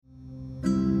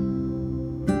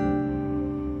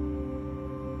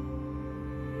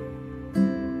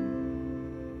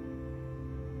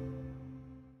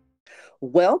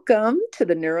Welcome to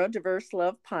the Neurodiverse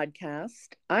Love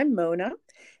Podcast. I'm Mona,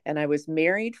 and I was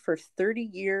married for 30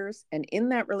 years and in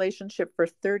that relationship for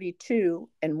 32.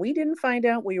 And we didn't find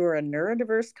out we were a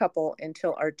neurodiverse couple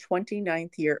until our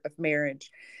 29th year of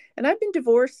marriage. And I've been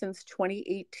divorced since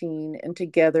 2018, and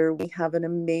together we have an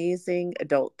amazing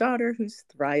adult daughter who's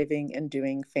thriving and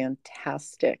doing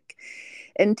fantastic.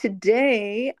 And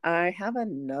today I have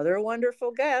another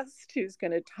wonderful guest who's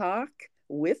going to talk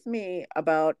with me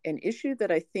about an issue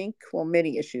that I think, well,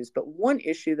 many issues, but one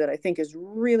issue that I think is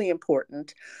really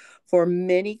important for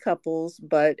many couples,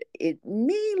 but it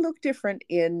may look different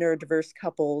in neurodiverse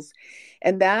couples,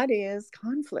 and that is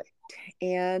conflict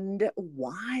and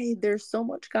why there's so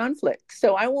much conflict.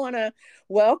 So I want to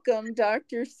welcome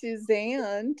Dr.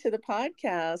 Suzanne to the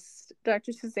podcast.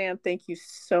 Dr. Suzanne, thank you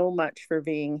so much for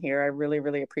being here. I really,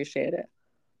 really appreciate it.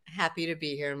 Happy to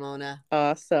be here, Mona.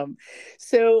 Awesome.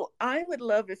 So I would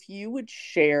love if you would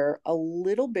share a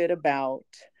little bit about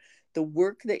the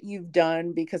work that you've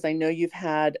done, because I know you've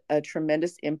had a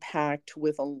tremendous impact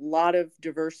with a lot of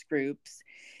diverse groups,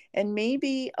 and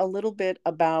maybe a little bit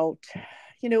about,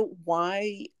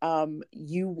 why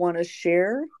you want to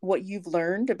share what you've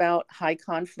learned about high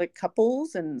conflict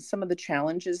couples and some of the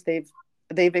challenges they've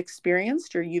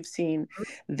experienced or you've seen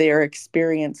their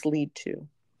experience lead to.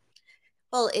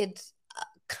 Well, it's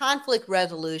conflict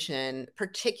resolution,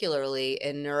 particularly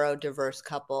in neurodiverse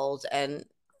couples. And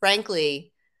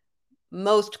frankly,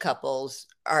 most couples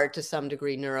are to some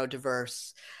degree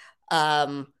neurodiverse.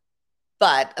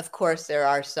 But of course, there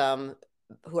are some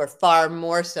who are far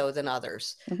more so than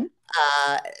others. Mm-hmm.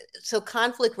 So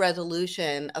conflict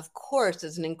resolution, of course,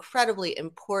 is an incredibly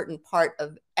important part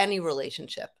of any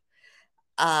relationship.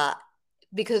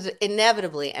 Because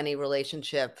inevitably any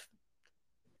relationship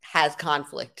has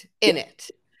conflict in it.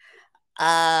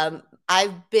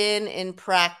 I've been in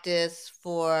practice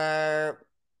for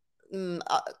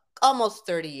almost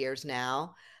 30 years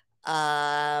now.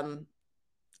 I'm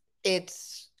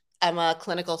a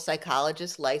clinical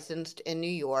psychologist licensed in New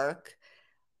York.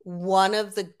 One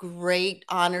of the great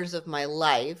honors of my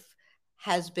life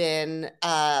has been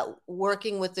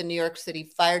working with the New York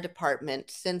City Fire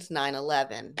Department since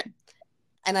 9/11.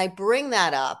 And I bring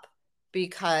that up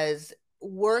because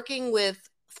working with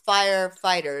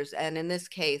firefighters, and in this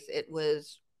case, it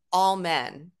was all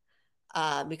men,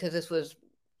 because this was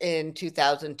in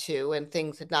 2002 and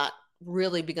things had not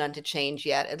really begun to change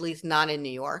yet, at least not in New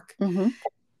York. Mm-hmm.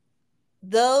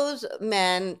 Those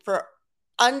men, for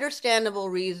understandable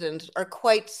reasons, are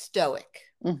quite stoic.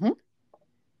 Mm-hmm.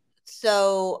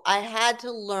 So I had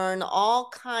to learn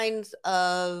all kinds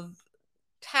of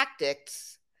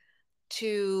tactics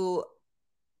to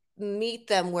meet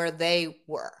them where they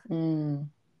were.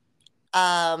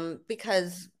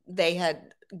 Because they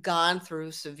had gone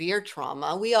through severe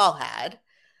trauma. We all had,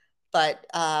 but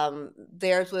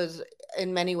theirs was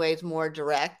in many ways more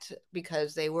direct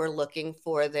because they were looking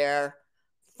for their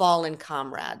fallen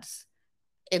comrades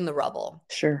in the rubble.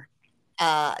 Sure.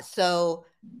 So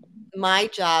my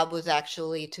job was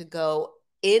actually to go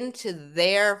into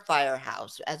their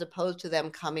firehouse as opposed to them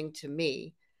coming to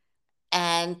me,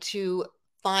 and to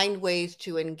find ways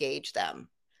to engage them.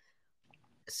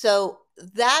 So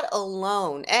that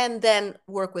alone, and then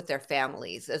work with their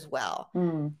families as well.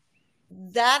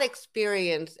 That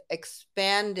experience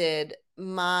expanded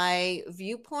my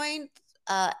viewpoint,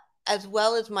 as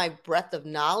well as my breadth of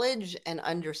knowledge and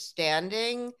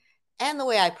understanding and the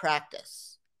way I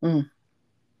practice.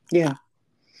 Yeah.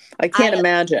 I can't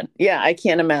imagine. Yeah, I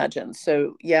can't imagine.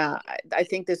 So yeah, I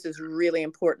think this is really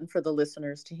important for the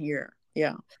listeners to hear.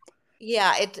 Yeah.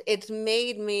 Yeah, it's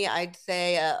made me, I'd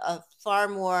say, a far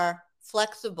more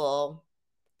flexible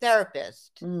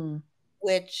therapist,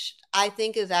 which I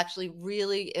think is actually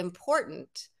really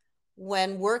important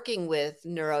when working with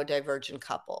neurodivergent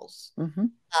couples.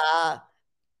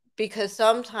 Because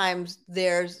sometimes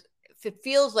it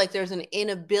feels like there's an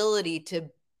inability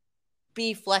to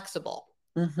be flexible,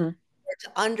 or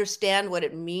to understand what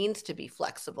it means to be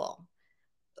flexible,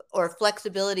 or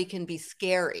flexibility can be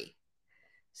scary.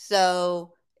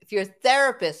 So if your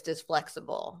therapist is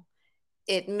flexible,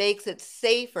 it makes it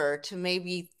safer to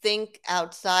maybe think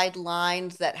outside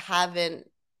lines that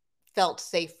haven't felt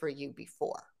safe for you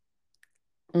before.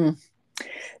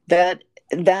 That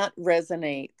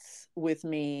resonates with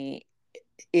me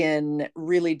in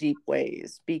really deep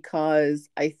ways, because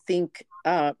I think,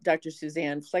 Dr.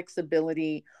 Suzanne,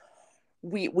 flexibility,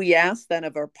 we ask that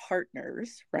of our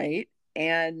partners, right?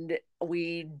 And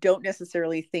we don't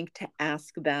necessarily think to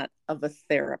ask that of a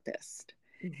therapist.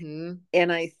 Mhm.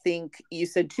 And I think you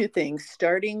said two things: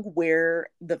 starting where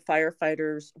the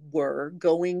firefighters were,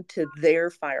 going to their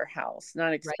firehouse, not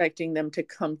Right. expecting them to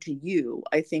come to you,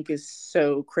 I think is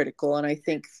so critical. And I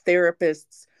think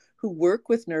therapists who work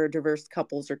with neurodiverse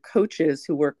couples or coaches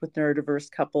who work with neurodiverse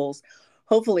couples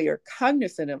hopefully are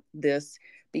cognizant of this,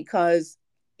 because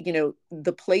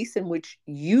the place in which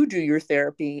you do your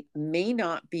therapy may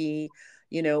not be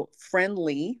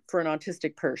friendly for an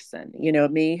autistic person.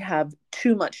 It may have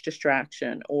too much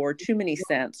distraction or too many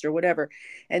scents or whatever.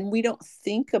 And we don't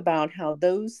think about how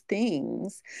those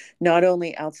things, not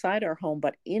only outside our home,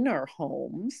 but in our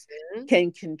homes, Mhm.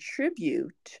 can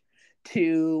contribute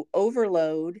to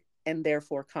overload and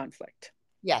therefore conflict.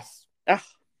 Yes. Oh,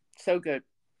 so good.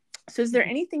 So, is there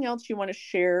anything else you want to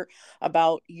share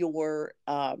about your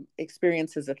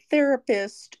experience as a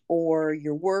therapist or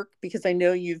your work? Because I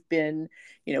know you've been,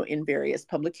 in various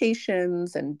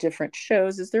publications and different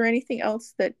shows. Is there anything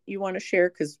else that you want to share?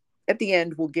 Because at the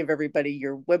end, we'll give everybody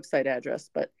your website address,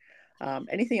 but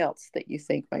anything else that you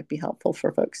think might be helpful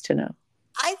for folks to know?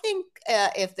 I think,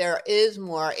 if there is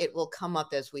more, it will come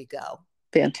up as we go.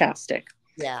 Fantastic.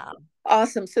 Yeah.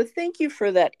 Awesome. So thank you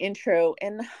for that intro.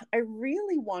 And I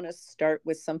really want to start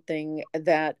with something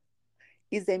that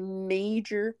is a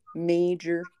major,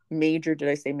 major, major, did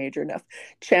I say major enough?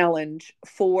 Challenge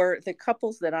for the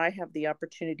couples that I have the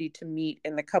opportunity to meet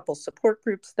in the couple support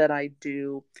groups that I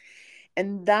do.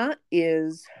 And that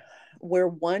is where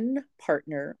one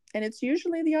partner, and it's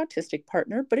usually the autistic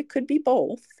partner, but it could be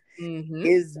both, Mhm.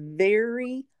 is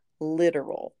very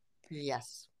literal.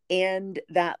 Yes. And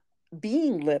that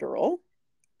being literal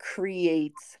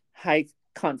creates high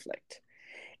conflict.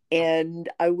 And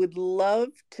I would love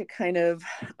to kind of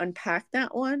unpack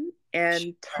that one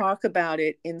and talk about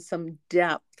it in some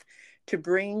depth to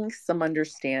bring some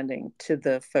understanding to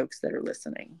the folks that are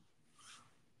listening.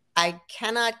 I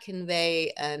cannot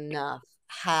convey enough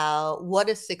what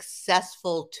a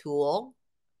successful tool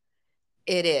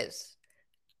it is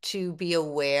to be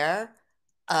aware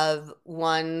of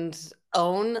one's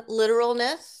own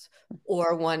literalness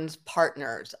or one's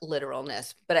partner's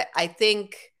literalness. But I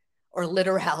think, or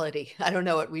literality, I don't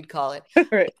know what we'd call it.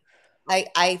 Right.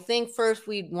 I think first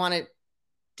we'd want to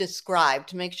describe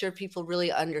to make sure people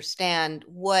really understand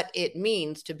what it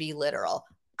means to be literal.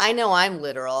 I know I'm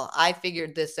literal. I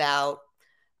figured this out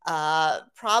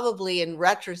probably in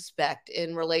retrospect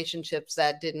in relationships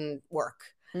that didn't work,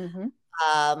 Mm-hmm.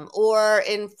 or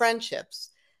in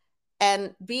friendships.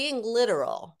 And being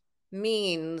literal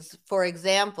means, for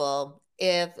example,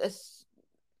 if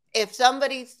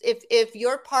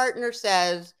your partner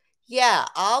says, "Yeah,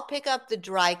 I'll pick up the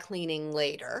dry cleaning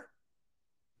later,"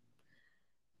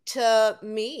 to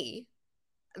me,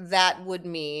 that would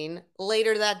mean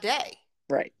later that day.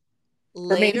 Right.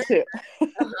 For me Later, too.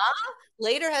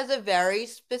 later has a very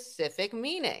specific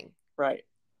meaning. Right.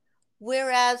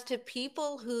 Whereas to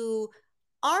people who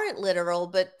aren't literal,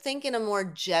 but think in a more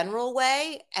general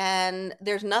way, and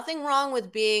there's nothing wrong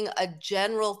with being a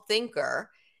general thinker.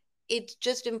 It's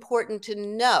just important to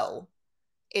know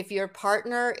if your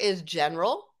partner is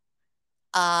general,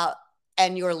 uh,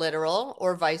 and you're literal,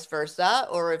 or vice versa,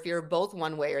 or if you're both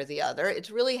one way or the other.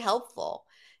 It's really helpful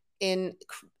in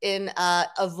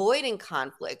avoiding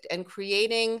conflict and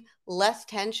creating less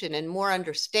tension and more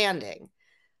understanding.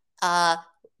 Uh,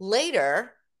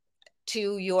 Later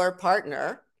to your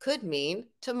partner could mean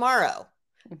tomorrow.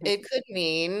 Mm-hmm. It could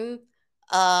mean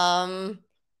um,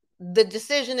 the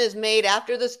decision is made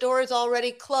after the store is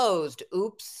already closed.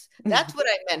 Oops, that's what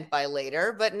I meant by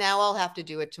later, but now I'll have to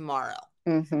do it tomorrow.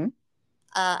 Mm-hmm.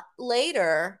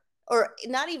 Later, or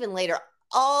not even later,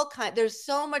 there's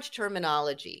so much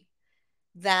terminology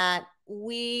that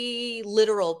we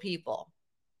literal people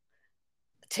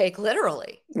take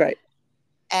literally, Right.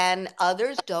 and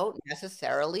others don't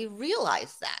necessarily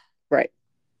realize that. Right.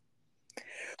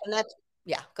 And that's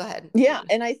yeah, go ahead. Yeah,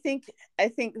 and I think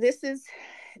this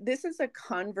is a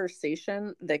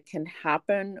conversation that can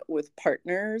happen with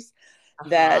partners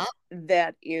that Uh-huh.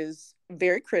 that is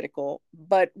very critical,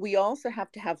 but we also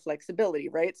have to have flexibility,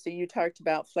 right? So you talked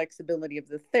about flexibility of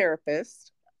the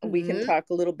therapist. We can Mhm. talk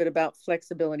a little bit about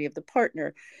flexibility of the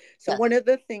partner. So Yes. one of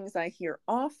the things I hear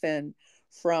often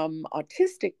from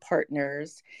autistic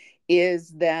partners is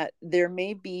that there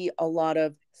may be a lot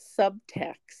of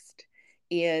subtext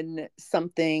in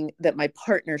something that my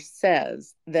partner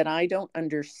says that I don't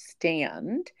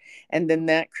understand, and then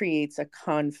that creates a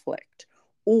conflict.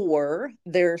 Or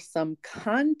there's some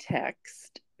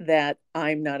context that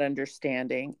I'm not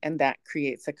understanding, and that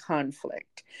creates a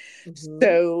conflict. Mhm.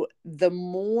 So the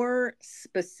more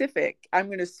specific, I'm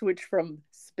going to switch from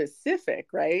specific,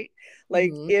 right?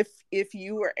 Like Mhm. if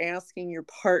you were asking your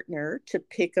partner to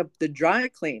pick up the dry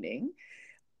cleaning,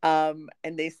 and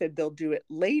they said they'll do it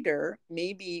later,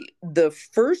 maybe the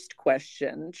first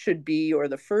question should be, or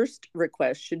the first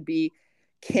request should be,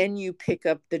 can you pick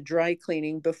up the dry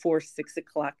cleaning before 6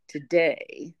 o'clock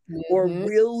today? Or Mhm.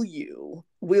 will you?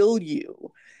 Will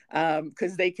you?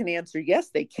 Because they can answer yes,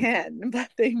 they can, but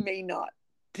they may not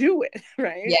do it,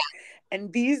 right? Yeah,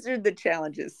 And these are the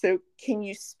challenges. So, can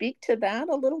you speak to that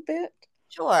a little bit?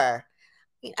 sure.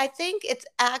 I think it's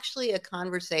actually a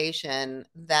conversation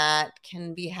that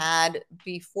can be had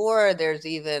before there's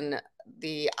even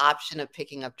the option of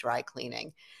picking up dry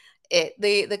cleaning.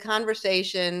 The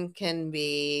conversation can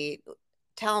be,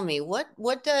 tell me,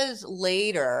 what does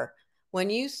later, when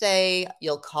you say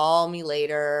you'll call me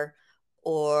later,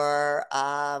 or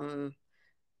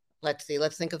let's see,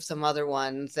 let's think of some other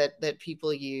ones that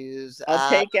people use. I'll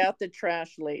take out the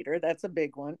trash later. That's a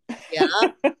big one. Yeah,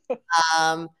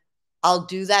 um, I'll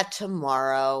do that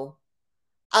tomorrow.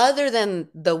 Other than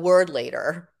the word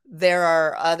later, there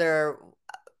are other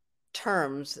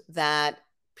terms that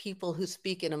people who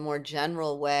speak in a more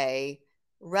general way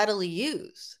readily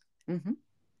use. Mhm,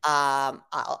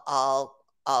 I'll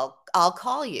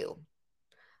call you.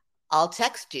 I'll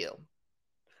text you.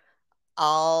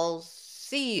 I'll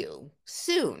see you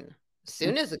soon. mm,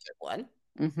 Soon is a good one.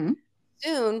 mhm,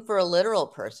 Soon for a literal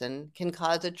person can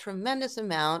cause a tremendous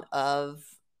amount of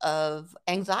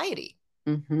anxiety.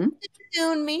 mhm, What does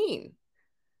soon mean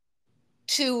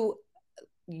to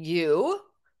you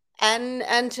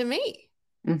and to me?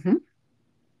 mhm,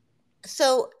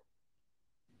 So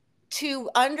to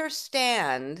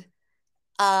understand,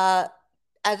 uh,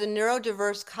 as a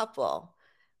neurodiverse couple,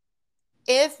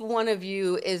 if one of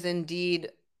you is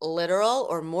indeed literal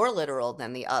or more literal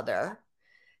than the other,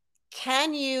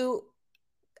 can you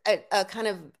kind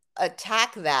of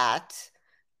attack that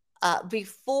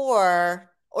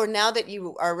before, or now that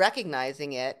you are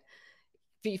recognizing it,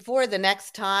 before the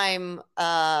next time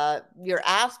you're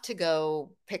asked to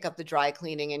go pick up the dry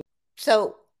cleaning? And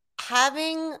so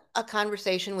having a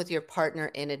conversation with your partner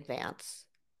in advance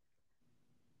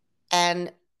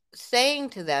and saying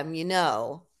to them,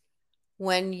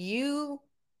 when you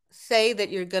say that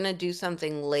you're going to do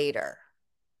something later,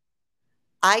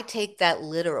 I take that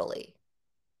literally.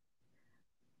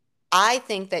 I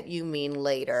think that you mean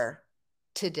later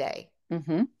today.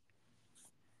 mhm,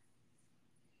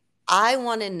 I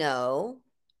want to know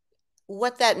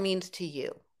what that means to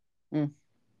you. mm,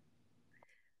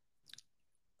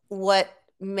 What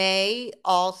may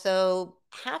also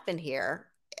happen here,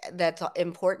 that's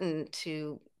important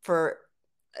for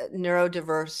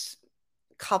neurodiverse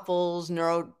couples,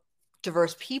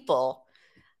 neurodiverse people,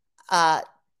 uh,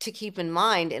 to keep in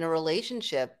mind in a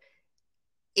relationship,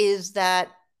 is that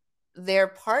their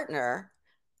partner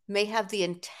may have the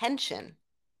intention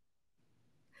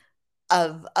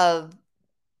of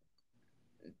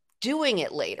doing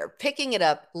it later, picking it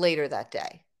up later that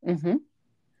day. mhm,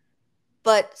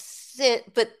 But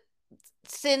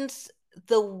since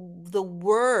the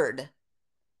word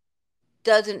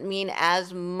doesn't mean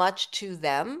as much to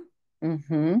them,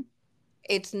 mhm,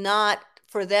 it's not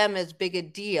for them as big a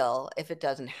deal if it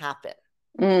doesn't happen.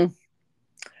 mm.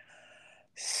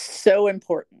 So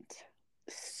important.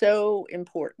 So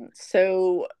important.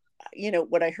 So,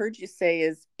 what I heard you say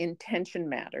is intention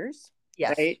matters,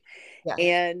 Yes. right? Yes.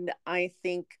 And I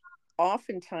think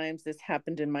oftentimes this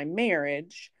happened in my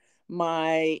marriage.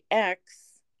 My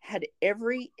ex had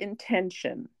every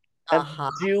intention of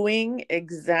Uh-huh. doing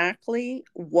exactly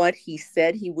what he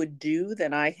said he would do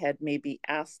that I had maybe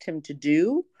asked him to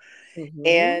do. Mhm.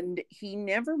 And he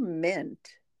never meant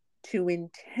to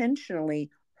intentionally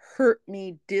hurt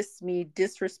me, diss me,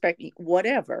 disrespect me,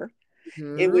 whatever.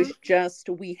 It Mhm. was just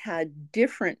we had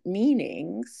different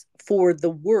meanings for the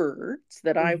words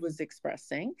that I Mhm. was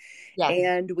expressing. Yes.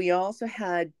 And we also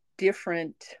had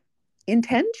different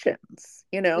intentions,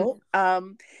 Mhm.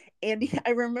 And I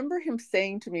remember him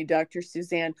saying to me, Dr.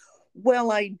 Suzanne,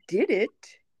 well, I did it.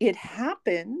 It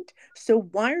happened. So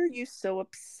why are you so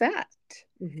upset?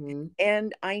 Mhm.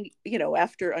 And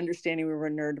after understanding we were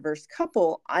a neurodiverse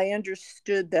couple, I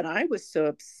understood that I was so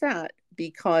upset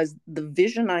because the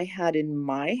vision I had in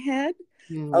my head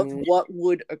of Mhm. what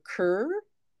would occur,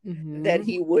 that Mhm.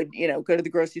 he would, go to the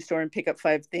grocery store and pick up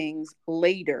 5 things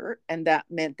later. And that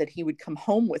meant that he would come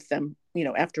home with them,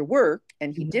 after work.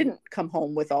 And he Mhm. didn't come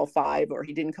home with all 5, or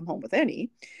he didn't come home with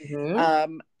any. Mhm.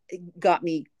 Um, it got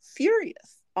me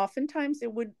furious. oftentimes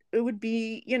it would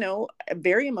be,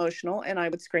 very emotional, and I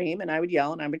would scream and I would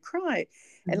yell and I would cry.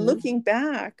 And Mhm. looking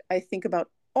back, I think about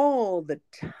all the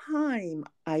time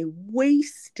I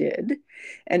wasted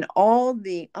and all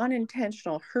the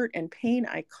unintentional hurt and pain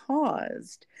I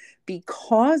caused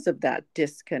because of that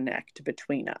disconnect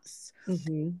between us.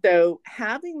 Mhm. So,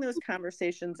 having those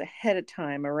conversations ahead of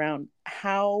time around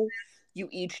how you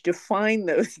each define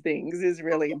those things is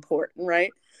really important,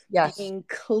 right? Yes. Being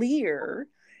clear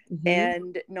Mhm.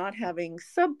 and not having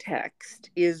subtext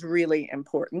is really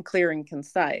important, clear and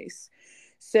concise.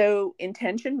 So,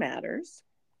 intention matters.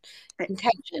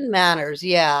 Intention matters,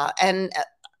 yeah, and,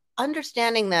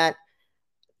 understanding that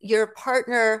your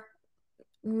partner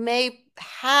may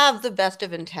have the best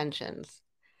of intentions,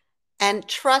 and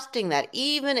trusting that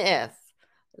even if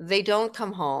they don't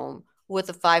come home with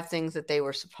the 5 things that they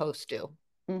were supposed to,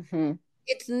 Hmm.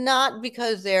 it's not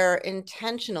because they're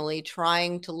intentionally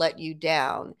trying to let you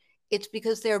down, it's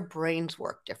because their brains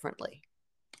work differently.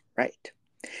 Right.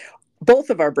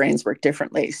 Both of our brains work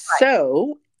differently. Right.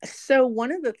 So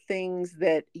one of the things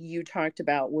that you talked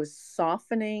about was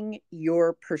softening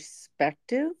your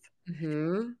perspective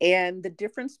Mhm. and the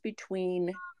difference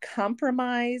between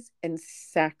compromise and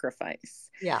sacrifice.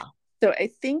 Yeah. So I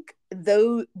think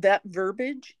though that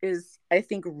verbiage is, I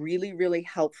think, really, really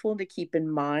helpful to keep in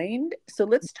mind. So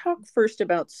let's talk first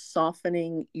about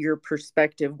softening your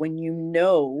perspective when you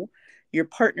know your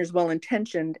partner's well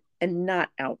intentioned and not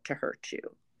out to hurt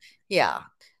you. Yeah.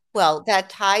 Well, that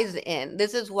ties in.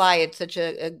 This is why it's such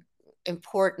a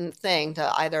important thing to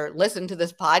either listen to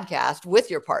this podcast with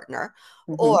your partner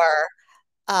Hmm. or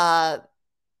uh,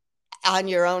 on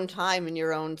your own time in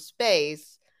your own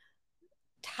space,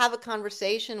 to have a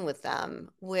conversation with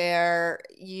them where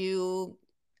you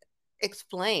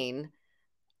explain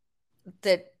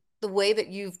that the way that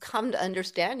you've come to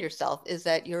understand yourself is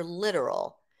that you're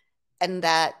literal, and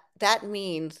that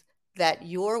means that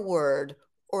your word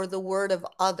or the word of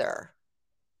other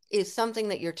is something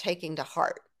that you're taking to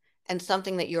heart and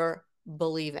something that you're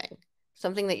believing,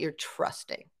 something that you're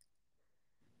trusting,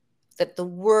 that the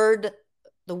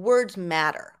words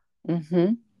matter.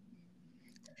 Hmm.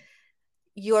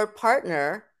 Your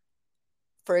partner,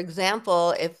 for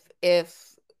example,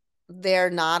 if they're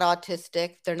not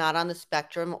autistic, they're not on the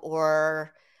spectrum,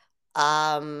 or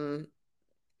um,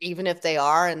 even if they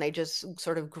are and they just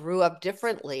sort of grew up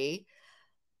differently,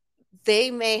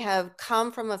 they may have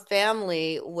come from a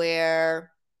family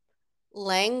where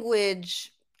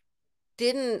language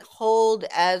didn't hold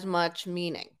as much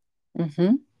meaning.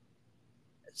 Hmm.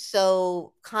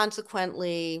 So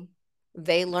consequently,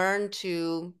 they learn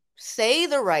to say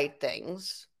the right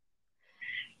things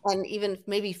and even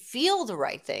maybe feel the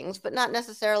right things, but not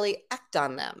necessarily act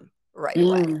on them right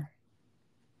away. Mm.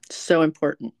 So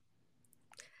important.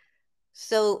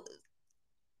 So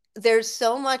there's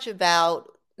so much about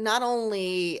not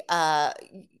only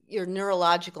your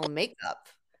neurological makeup,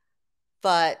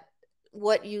 but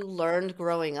what you learned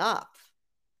growing up,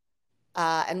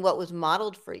 and what was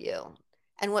modeled for you,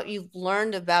 and what you've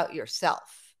learned about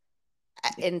yourself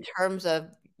in terms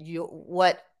of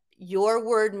what your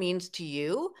word means to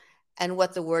you and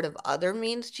what the word of other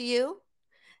means to you.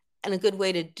 And a good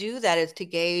way to do that is to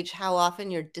gauge how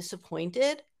often you're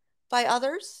disappointed by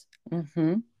others,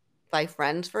 Hmm. by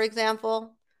friends, for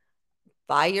example,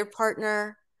 by your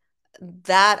partner.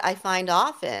 That I find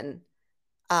often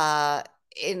uh,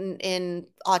 in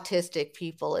autistic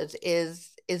people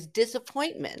is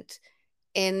disappointment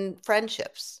in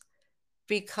friendships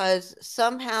because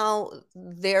somehow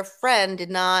their friend did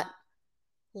not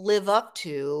live up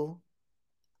to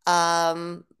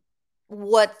um,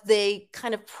 what they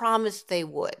kind of promised they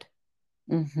would.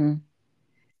 Hmm.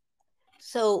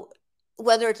 So,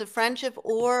 whether it's a friendship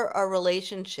or a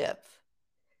relationship,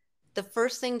 the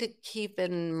first thing to keep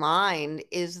in mind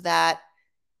is that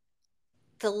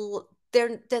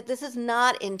that this is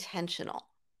not intentional.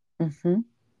 Hmm.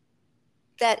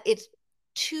 That it's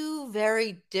two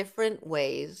very different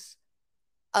ways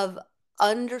of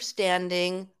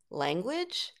understanding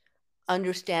language,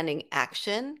 understanding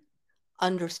action,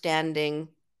 understanding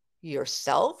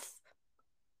yourself,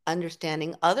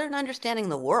 understanding other, and understanding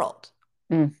the world.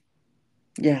 Mm.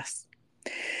 Yes.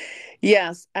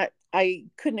 Yes, I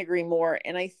couldn't agree more.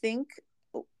 And I think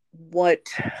what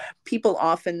people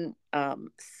often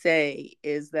say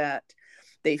is that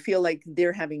they feel like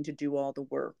they're having to do all the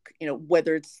work,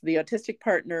 whether it's the autistic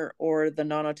partner or the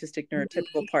non autistic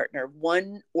neurotypical partner,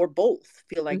 one or both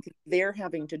feel Mhm. like they're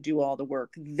having to do all the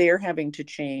work, they're having to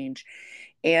change.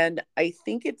 And I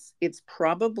think it's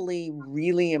probably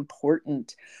really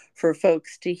important for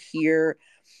folks to hear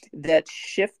that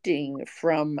shifting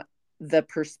from the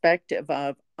perspective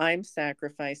of I'm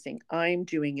sacrificing, I'm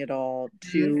doing it all,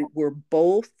 Mhm. to we're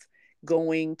both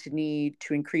going to need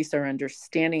to increase our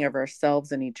understanding of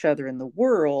ourselves and each other in the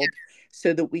world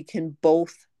so that we can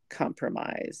both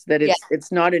compromise, that Yeah.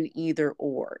 it's not an either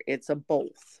or, it's a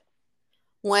both.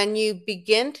 When you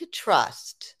begin to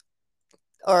trust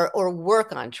or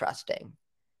work on trusting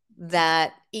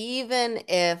that even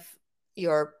if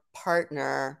your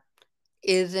partner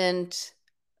isn't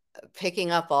picking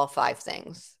up all five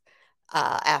things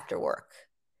after work,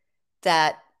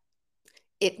 that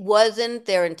it wasn't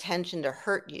their intention to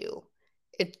hurt you.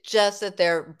 It's just that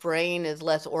their brain is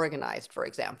less organized, for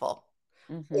example,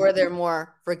 Mm-hmm. or they're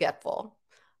more forgetful,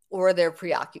 or they're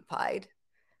preoccupied.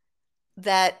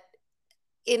 That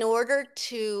in order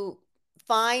to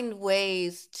find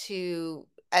ways to,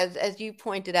 as you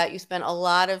pointed out, you spent a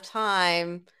lot of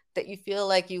time that you feel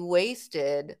like you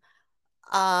wasted,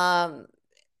 um,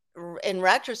 in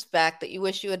retrospect, that you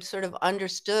wish you had sort of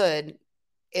understood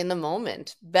in the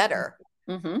moment better.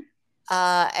 Mm-hmm.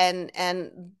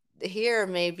 And here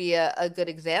may be a good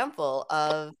example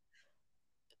of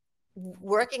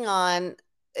working on,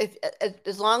 if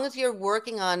as long as you're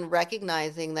working on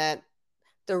recognizing that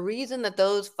the reason that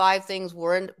those five things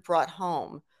weren't brought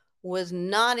home was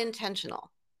not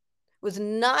intentional, was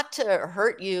not to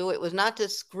hurt you, it was not to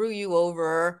screw you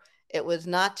over, it was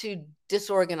not to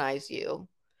disorganize you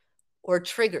or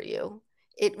trigger you.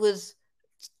 It was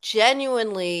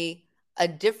genuinely a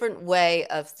different way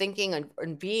of thinking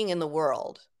and being in the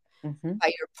world Mm-hmm. by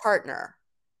your partner.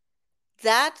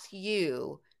 That's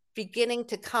you beginning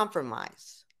to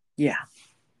compromise. Yeah.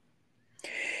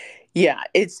 Yeah,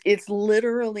 it's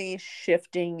literally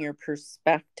shifting your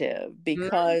perspective, Mhm.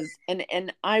 because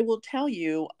and I will tell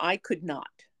you, I could not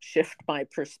shift my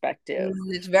perspective.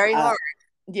 It's very Uh hard.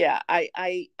 yeah,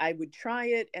 I would try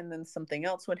it, and then something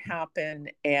else would happen,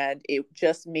 and it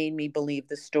just made me believe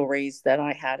the stories that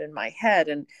I had in my head.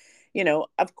 And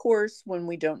of course, when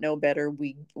we don't know better,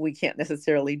 we can't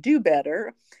necessarily do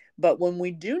better, but when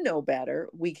we do know better,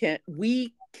 we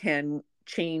can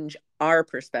change our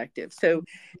perspective. So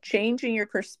changing your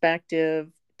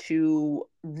perspective to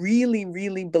really,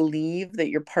 really believe that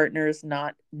your partner is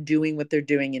not doing what they're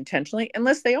doing intentionally,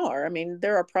 unless they are. I mean,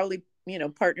 there are probably,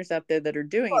 partners out there that are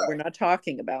doing it. We're not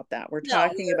talking about that. We're No,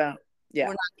 talking about, we're yeah,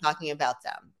 not talking about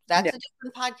them. no, That's a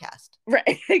different podcast.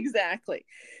 right, exactly.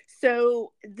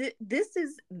 So this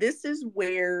is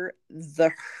where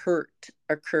the hurt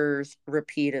occurs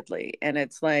repeatedly, and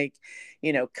it's like,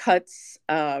 cuts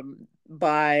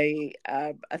by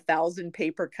 1,000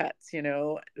 paper cuts.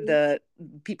 Mhm. The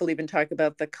people even talk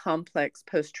about the complex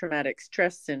post-traumatic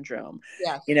stress syndrome,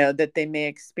 Yes. that they may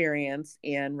experience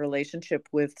in relationship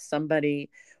with somebody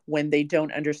when they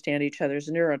don't understand each other's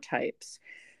neurotypes.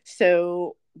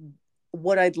 So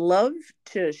what I'd love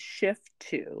to shift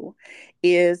to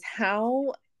is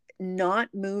how not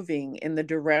moving in the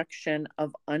direction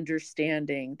of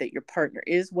understanding that your partner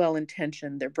is well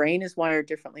intentioned, their brain is wired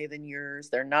differently than yours,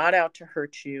 they're not out to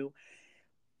hurt you,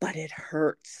 but it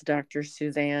hurts, Dr.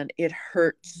 Suzanne. It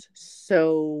hurts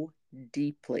so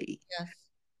deeply. Yes.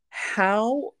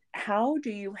 How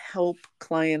do you help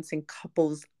clients and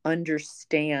couples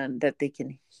understand that they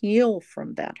can heal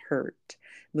from that hurt,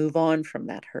 move on from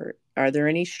that hurt? Are there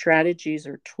any strategies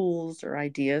or tools or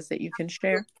ideas that you can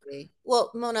share? Absolutely.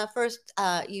 Well, Mona, first,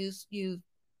 you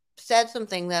said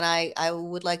something that I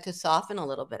would like to soften a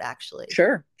little bit, actually.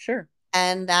 Sure, sure.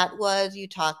 And that was, you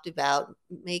talked about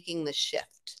making the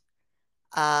shift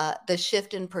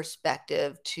in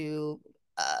perspective to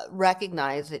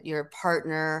recognize that your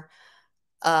partner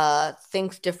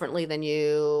thinks differently than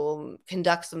you,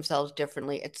 conducts themselves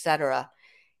differently, etc.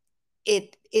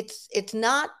 It's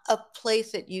not a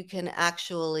place that you can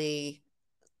actually.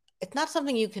 It's not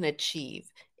something you can achieve.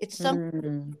 It's something that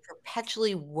Mm, you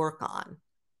perpetually work on.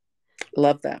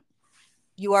 love that.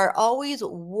 You are always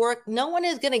work. No one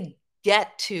is going to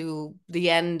get to the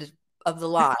end of the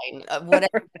line of whatever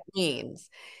it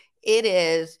means. It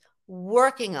is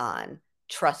working on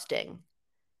trusting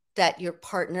that your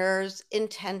partner's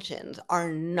intentions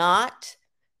are not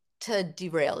to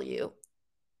derail you,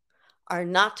 are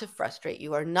not to frustrate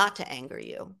you, are not to anger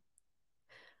you.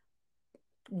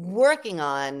 Working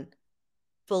on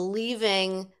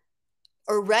believing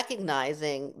or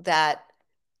recognizing that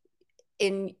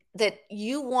in that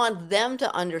you want them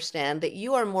to understand that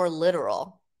you are more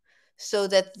literal so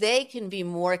that they can be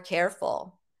more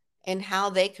careful in how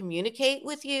they communicate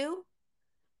with you,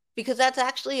 because that's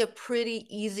actually a pretty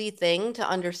easy thing to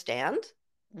understand,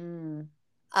 Mm,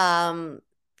 um,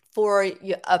 for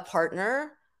a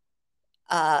partner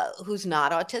who's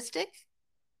not autistic,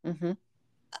 hmm.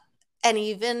 and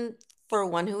even for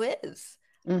one who is.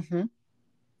 Mm-hmm.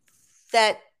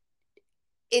 That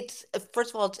it's first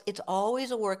of all, it's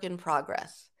always a work in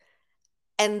progress.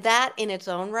 And that in its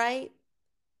own right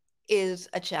is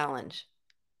a challenge.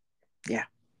 Yeah.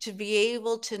 To be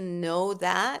able to know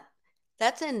that,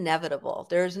 that's inevitable.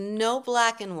 There's no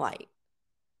black and white.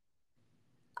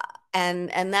 And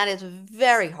that is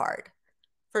very hard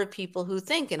for people who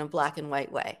think in a black and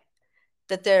white way.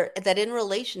 That in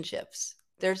relationships,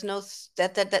 there's no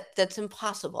that's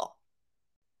impossible.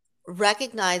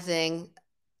 Recognizing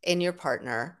in your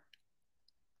partner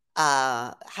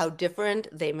how different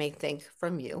they may think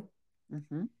from you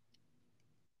Mm-hmm.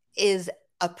 is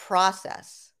a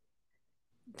process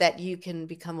that you can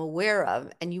become aware of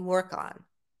and you work on.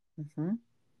 Mm-hmm.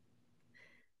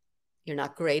 You're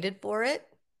not graded for it.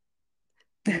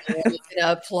 No one is going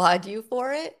to applaud you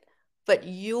for it, but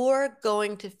you're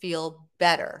going to feel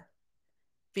better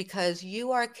because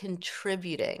you are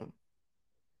contributing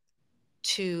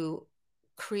to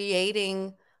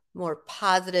creating more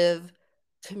positive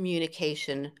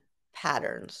communication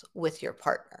patterns with your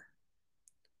partner.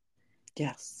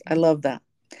 Yes, I love that.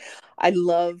 I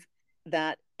love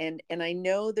that. And I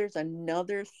know there's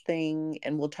another thing,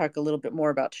 and we'll talk a little bit more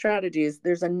about strategies.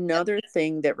 There's another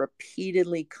thing that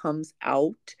repeatedly comes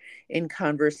out in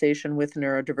conversation with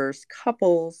neurodiverse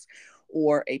couples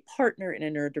or a partner in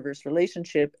a neurodiverse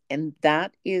relationship, and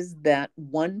that is that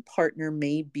one partner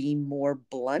may be more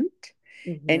blunt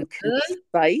Mhm. and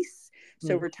concise.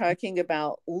 So Mhm. we're talking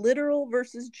about literal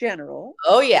versus general.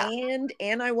 Oh, yeah.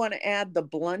 And I want to add the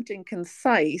blunt and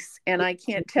concise. And I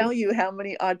can't Mhm. tell you how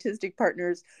many autistic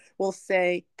partners will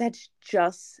say, that's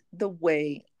just the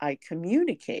way I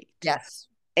communicate. Yes.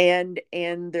 And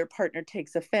their partner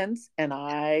takes offense, and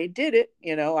I did it,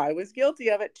 I was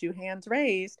guilty of it, two hands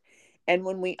raised. And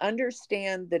when we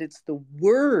understand that it's the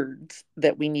words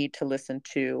that we need to listen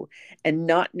to and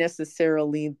not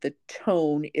necessarily the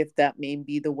tone, if that may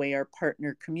be the way our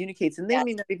partner communicates, and they Yes.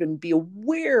 may not even be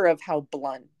aware of how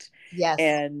blunt Yes.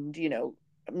 and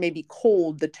maybe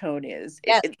cold the tone is,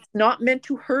 Yes. it's not meant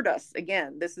to hurt us.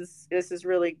 Again, this is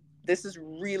really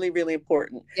really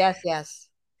important. Yes. Yes.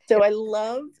 So I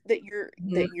love that you're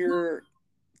Mhm. that you're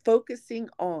focusing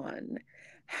on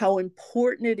how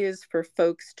important it is for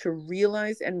folks to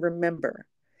realize and remember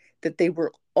that they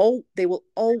will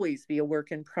always be a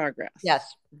work in progress.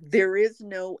 Yes. There is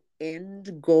no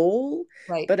end goal,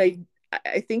 Right. but I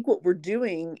think what we're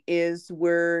doing is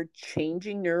we're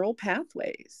changing neural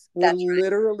pathways. We're That's right.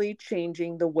 literally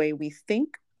changing the way we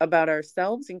think about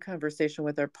ourselves in conversation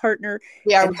with our partner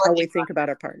We are and how working we think about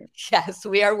our partner. yes,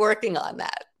 we are working on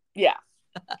that. Yeah.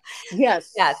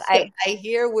 Yes, Yes. I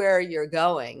hear where you're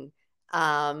going.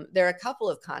 There are a couple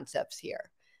of concepts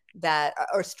here that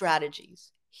or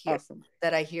strategies here Awesome.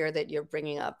 that I hear that you're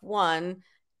bringing up. One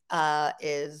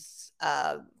is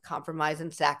compromise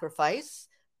and sacrifice,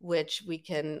 which we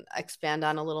can expand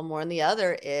on a little more. And the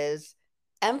other is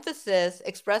emphasis,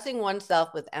 expressing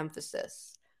oneself with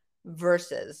emphasis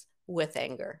versus with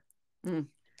anger. Mm.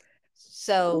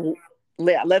 So,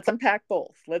 Yeah, let's unpack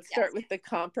both. Let's start yes. with the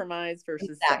compromise And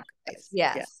versus sacrifice, sacrifice.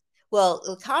 Yeah. yes. Well,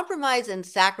 the compromise and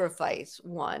sacrifice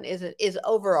one is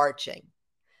overarching.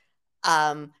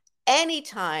 Um,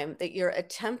 Anytime that you're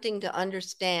attempting to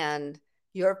understand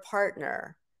your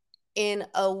partner in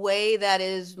a way that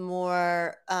is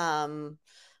more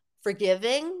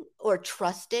forgiving or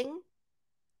trusting,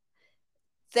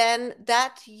 then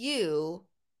that's you.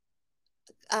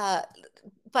 Uh,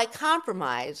 by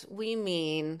compromise, we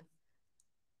mean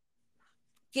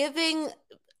giving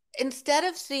instead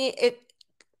of seeing it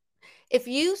if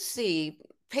you see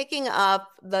picking up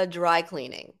the dry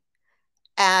cleaning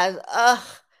as, ugh,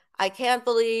 I can't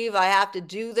believe I have to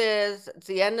do this. It's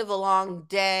the end of a long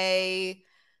day.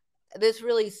 This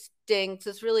really stinks.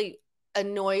 This really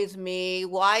annoys me.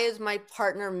 Why is my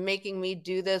partner making me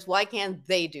do this? Why can't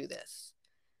they do this?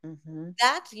 Mm-hmm.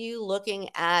 That's you looking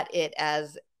at it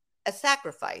as a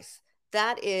sacrifice.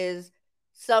 That is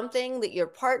something that your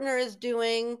partner is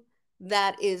doing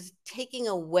that is taking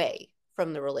away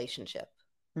from the relationship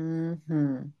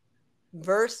Mm-hmm.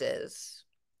 versus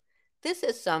this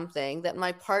is something that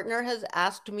my partner has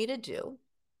asked me to do.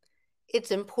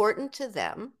 It's important to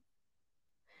them.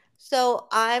 So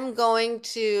I'm going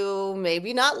to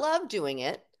maybe not love doing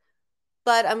it,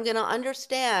 but I'm going to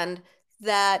understand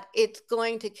that it's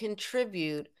going to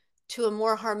contribute to a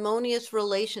more harmonious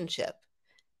relationship.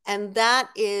 And that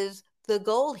is the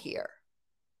goal here.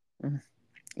 Mm-hmm.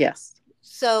 Yes.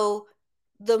 So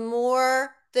the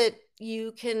more that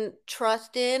you can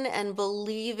trust in and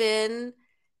believe in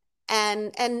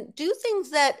and do things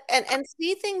that and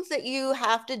see things that you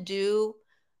have to do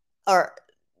or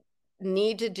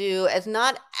need to do as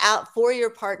not out for your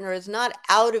partner, is not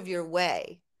out of your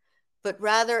way, but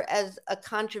rather as a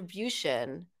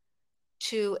contribution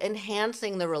to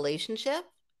enhancing the relationship,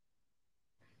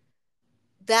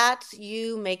 that's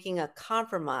you making a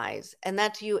compromise, and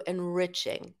that's you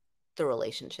enriching the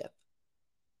relationship.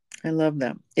 I love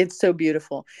them. It's so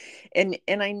beautiful. And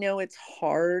I know it's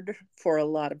hard for a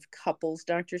lot of couples,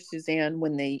 Dr. Suzanne,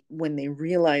 when they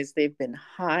realize they've been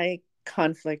high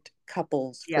conflict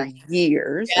couples for Yes.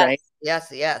 years, Yes. right?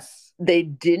 Yes. Yes. They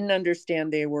didn't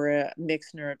understand they were a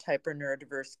mixed neurotype or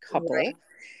neurodiverse Right. couple.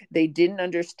 They didn't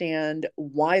understand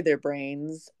why their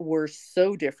brains were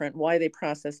so different, why they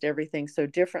processed everything so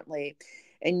differently.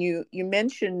 And you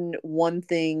mentioned one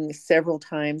thing several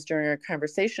times during our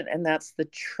conversation, and that's the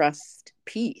trust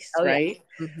piece, Oh, yeah. right?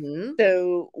 Mhm.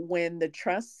 So when the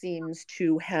trust seems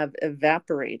to have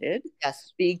evaporated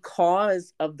Yes.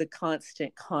 because of the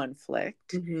constant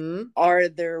conflict, Mhm. are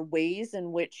there ways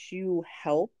in which you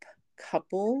help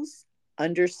couples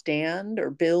understand or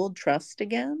build trust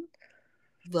again?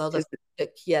 Well, Is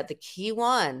it the key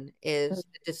one is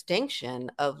the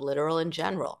distinction of literal and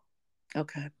general.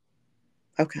 okay?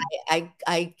 Okay.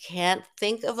 I can't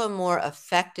think of a more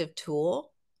effective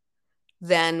tool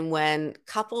than when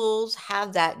couples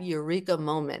have that eureka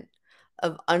moment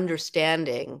of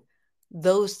understanding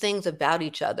those things about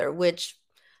each other, which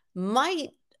might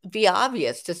be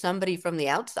obvious to somebody from the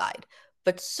outside,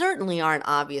 but certainly aren't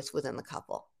obvious within the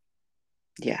couple.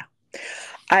 Yeah.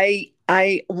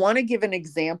 I want to give an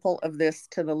example of this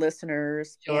to the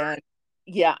listeners. Sure. And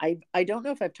yeah, I don't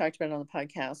know if I've talked about it on the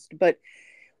podcast, but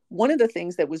one of the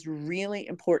things that was really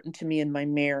important to me in my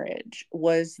marriage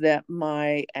was that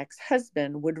my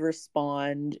ex-husband would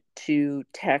respond to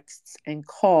texts and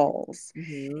calls.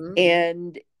 Mhm.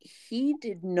 And he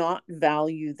did not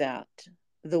value that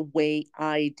the way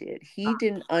I did. He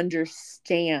didn't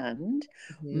understand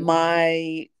Mhm.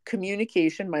 my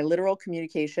communication, my literal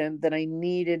communication, that I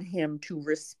needed him to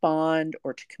respond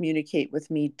or to communicate with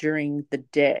me during the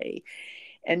day.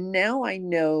 And now I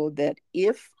know that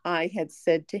if I had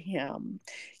said to him,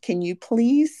 can you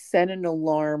please set an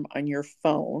alarm on your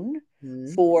phone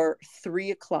Mhm. for 3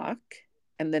 o'clock,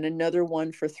 and then another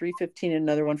one for 3:15,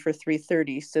 another one for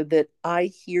 3:30, so that I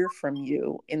hear from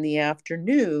you in the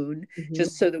afternoon, Mhm.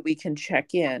 just so that we can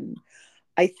check in.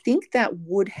 I think that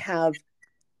would have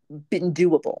been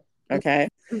doable. Okay.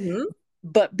 Mhm.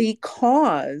 But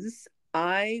because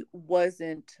I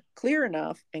wasn't clear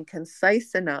enough and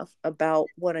concise enough about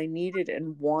what I needed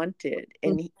and wanted,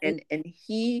 Mhm. and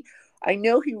he, I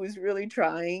know he was really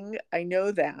trying. I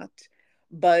know that,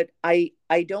 but I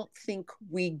don't think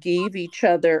we gave each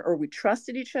other, or we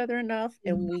trusted each other enough,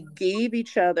 and Mhm. we gave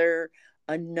each other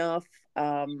enough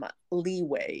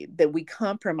leeway, that we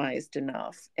compromised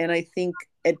enough. And I think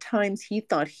at times he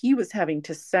thought he was having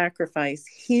to sacrifice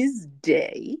his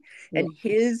day Yeah. and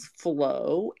his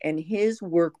flow and his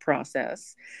work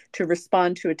process to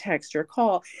respond to a text or a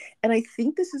call. And I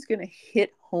think this is going to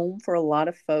hit home for a lot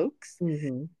of folks.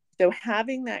 Mhm. So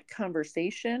having that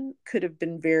conversation could have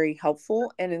been very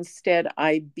helpful. And instead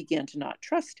I began to not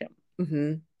trust him,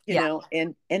 Mhm. Yeah.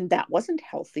 and that wasn't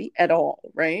healthy at all,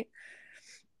 right?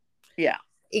 Yeah.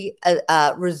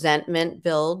 Resentment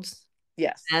builds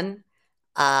Yes. then,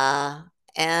 uh,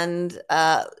 and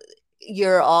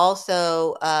you're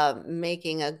also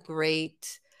making a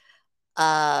great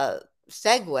uh,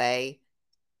 segue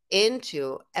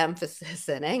into emphasis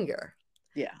and anger.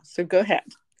 Yeah. So go ahead.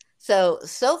 So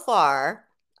far,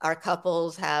 our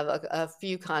couples have a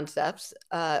few concepts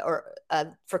or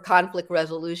for conflict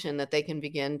resolution that they can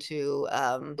begin to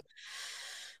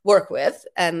work with,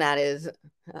 and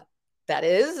uh, that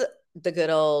is the good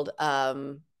old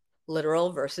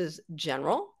literal versus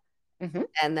general, Hmm.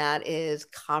 and that is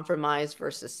compromise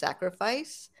versus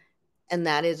sacrifice, and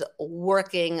that is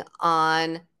working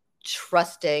on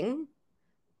trusting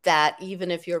that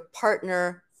even if your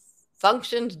partner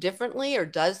functions differently or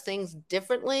does things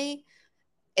differently,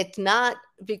 it's not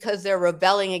because they're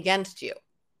rebelling against you.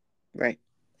 Right.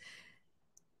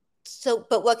 So,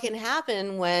 but what can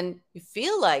happen when you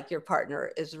feel like your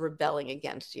partner is rebelling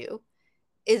against you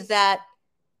is that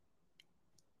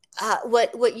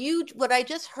what I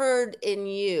just heard in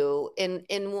you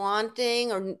in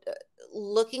wanting or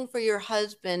looking for your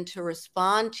husband to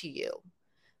respond to you,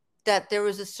 that there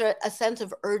was a sense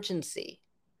of urgency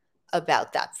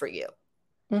about that for you.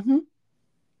 Hmm.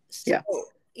 So, Yeah.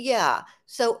 yeah.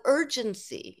 So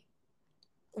urgency,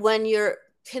 when you're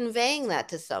conveying that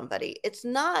to somebody, it's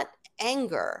not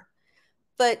anger,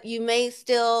 but you may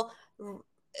still,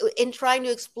 in trying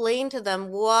to explain to them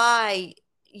why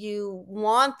you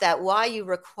want that, why you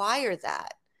require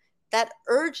that, that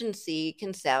urgency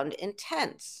can sound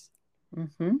intense.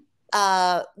 Mm-hmm.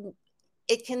 Uh,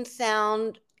 it can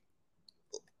sound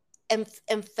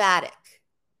emphatic.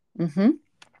 Mm-hmm.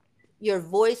 Your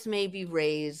voice may be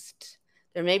raised.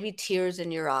 There may be tears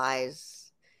in your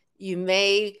eyes. You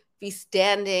may be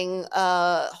standing,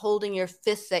 holding your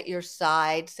fists at your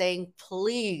side, saying,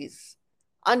 please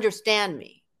understand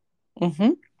me.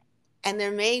 Mm-hmm. And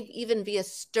there may even be a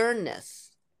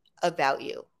sternness about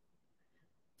you,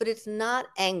 but it's not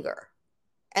anger.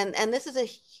 And this is a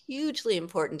hugely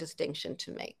important distinction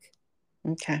to make.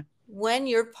 Okay. When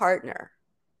your partner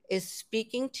is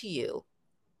speaking to you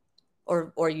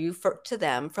or you to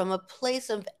them from a place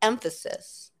of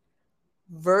emphasis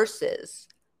versus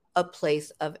a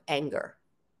place of anger,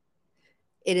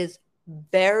 it is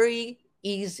very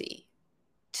easy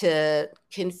to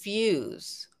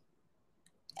confuse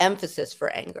emphasis for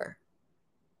anger.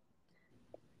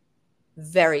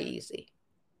 Very easy.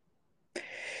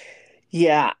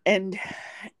 Yeah, and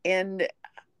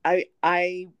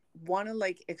I want to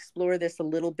like explore this a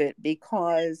little bit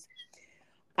because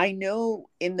I know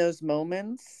in those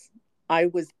moments I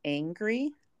was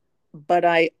angry, but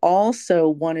I also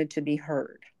wanted to be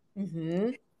heard.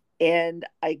 Mm-hmm. And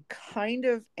I kind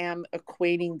of am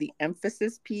equating the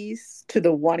emphasis piece to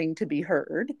the wanting to be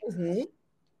heard. Mm-hmm.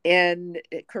 And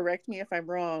correct me if I'm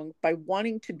wrong, by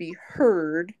wanting to be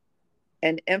heard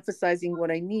and emphasizing what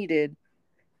I needed,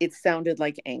 it sounded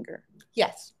like anger.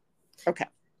 Yes. Okay.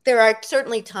 There are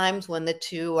certainly times when the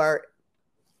two are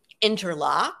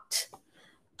interlocked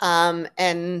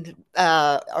and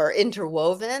are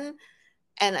interwoven.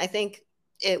 And I think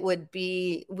it would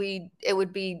be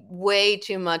way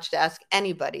too much to ask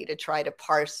anybody to try to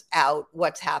parse out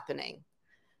what's happening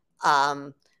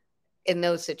um, in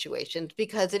those situations,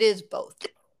 because it is both.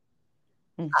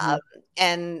 Mm-hmm.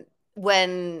 And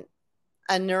when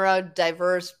a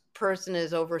neurodiverse person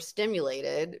is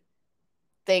overstimulated,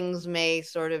 things may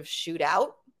sort of shoot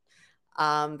out,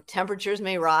 temperatures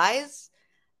may rise,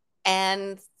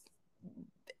 and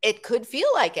it could feel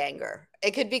like anger.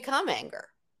 It could become anger.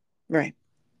 Right.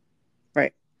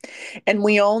 Right. And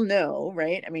we all know,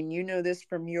 right? I mean, you know this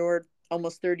from your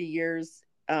almost 30 years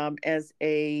as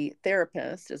a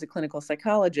therapist, as a clinical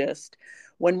psychologist.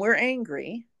 When we're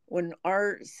angry, when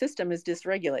our system is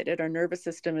dysregulated, our nervous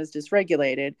system is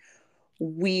dysregulated,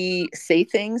 we say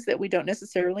things that we don't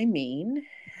necessarily mean.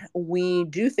 We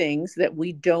do things that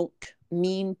we don't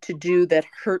mean to do that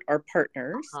hurt our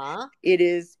partners. Uh-huh. It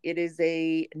is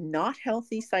a not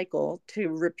healthy cycle to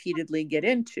repeatedly get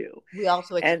into. We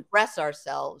also And express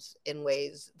ourselves in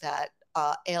ways that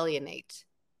alienate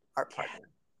our partner.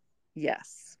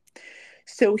 yes.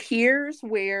 So here's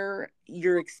where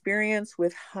your experience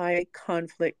with high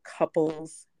conflict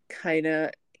couples kind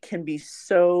of can be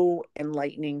so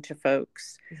enlightening to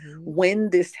folks Mm-hmm. when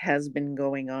this has been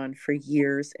going on for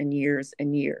years and years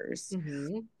and years,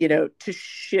 Mm-hmm. to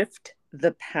shift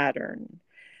the pattern.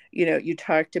 You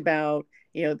talked about,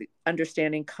 the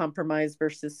understanding compromise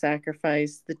versus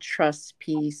sacrifice, the trust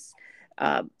piece,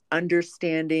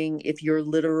 understanding if you're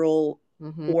literal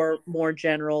Mm-hmm. or more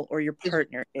general or your Is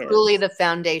partner truly is. the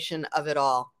foundation of it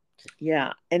all.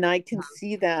 Yeah, and I can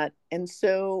see that. And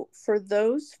so for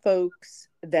those folks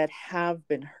that have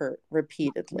been hurt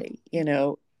repeatedly,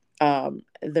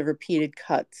 the repeated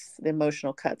cuts, the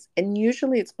emotional cuts, and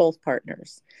usually it's both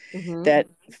partners Mm-hmm. that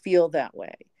feel that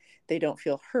way. They don't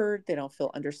feel heard, they don't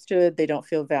feel understood, they don't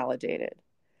feel validated.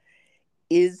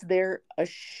 Is there a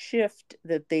shift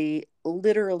that they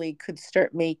literally could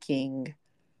start making,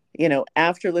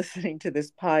 after listening to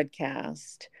this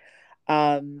podcast?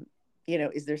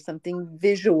 Is there something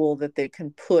visual that they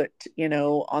can put,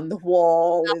 on the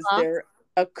wall? Is Uh-huh. there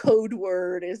a code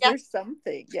word? Is Yes, there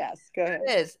something? Yes, go ahead.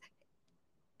 it is.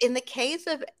 In the case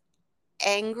of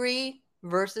angry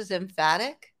versus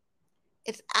emphatic,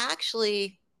 it's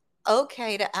actually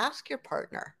okay to ask your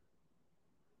partner,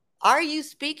 are you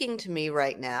speaking to me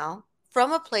right now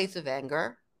from a place of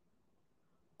anger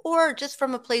or just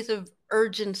from a place of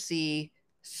urgency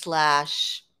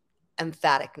slash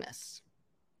emphaticness?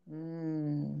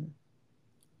 Mm.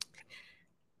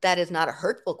 That is not a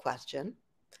hurtful question.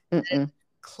 That is Mm-mm. a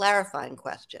clarifying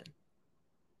question.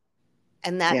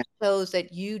 And that Yeah. shows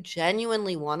that you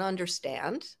genuinely want to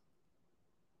understand.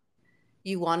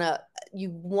 You want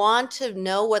to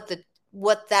know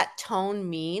what that tone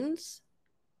means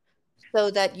so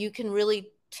that you can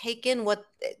really take in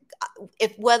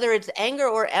if whether it's anger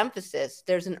or emphasis,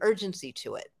 there's an urgency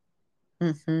to it.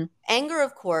 Mm-hmm. Anger,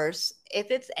 of course, if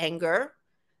it's anger,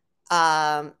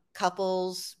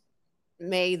 couples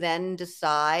may then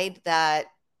decide that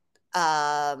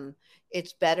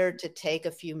it's better to take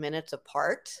a few minutes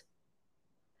apart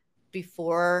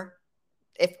before,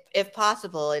 if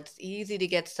possible. It's easy to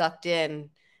get sucked in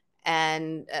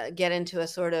and get into a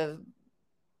sort of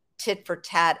tit for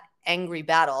tat angry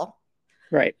battle.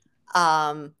 Right.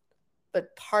 Um,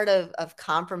 but part of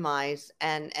compromise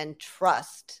and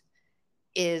trust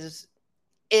is,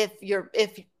 if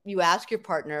you ask your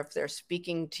partner if they're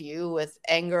speaking to you with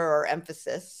anger or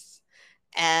emphasis,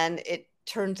 and it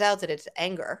turns out that it's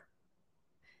anger,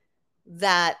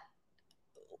 that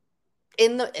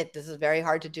this is very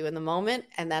hard to do in the moment,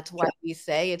 and that's why Yeah. we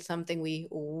say it's something we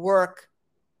work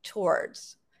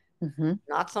towards, Hmm.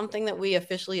 not something that we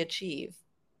officially achieve.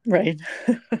 Right.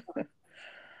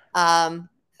 Um,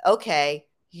 okay,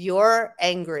 you're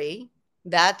angry.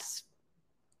 That's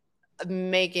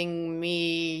making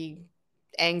me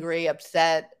angry,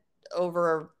 upset,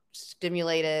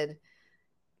 overstimulated.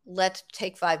 Let's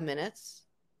take 5 minutes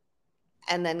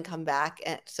and then come back,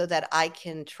 so that I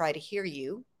can try to hear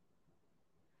you.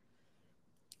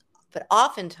 But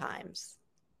oftentimes,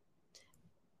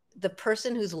 the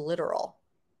person who's literal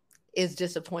is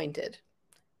disappointed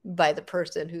by the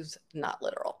person who's not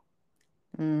literal.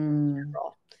 Mm.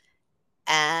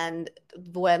 And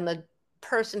when the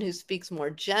person who speaks more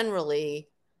generally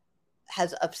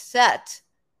has upset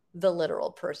the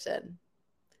literal person,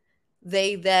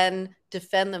 they then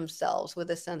defend themselves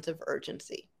with a sense of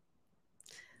urgency.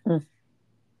 Mm.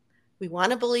 We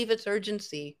want to believe it's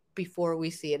urgency before we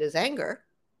see it as anger,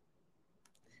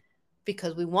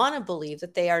 because we want to believe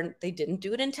that they didn't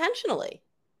do it intentionally.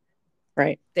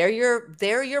 Right. They're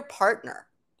your partner,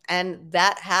 and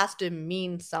that has to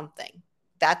mean something.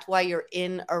 That's why you're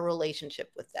in a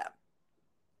relationship with them.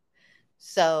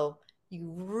 So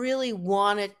you really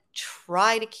want to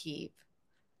try to keep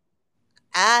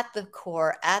at the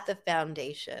core, at the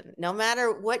foundation, no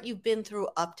matter what you've been through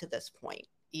up to this point,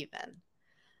 even,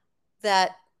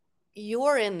 that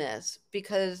you're in this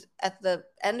because at the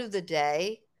end of the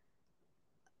day,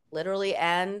 literally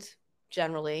and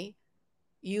generally,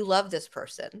 you love this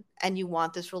person and you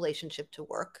want this relationship to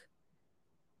work.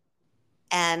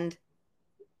 And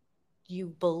you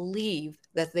believe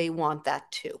that they want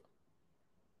that too.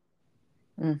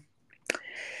 Mm.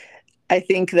 I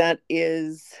think that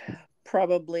is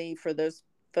probably, for those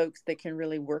folks that can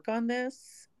really work on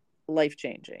this, life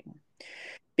changing,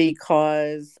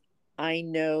 because I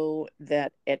know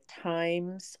that at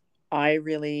times I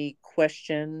really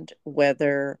questioned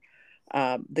whether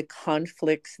the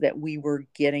conflicts that we were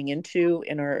getting into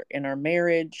in our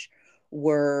marriage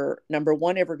were, number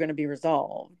one, ever going to be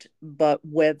resolved, but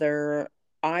whether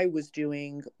I was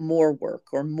doing more work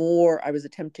or more, I was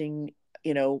attempting,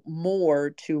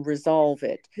 more to resolve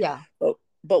it. Yeah.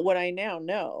 But what I now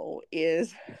know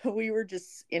is we were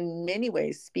just in many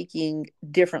ways speaking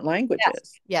different Yes.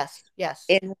 languages, Yes. Yes.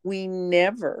 and we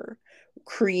never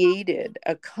created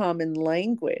a common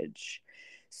language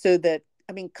so that,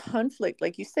 I mean, conflict,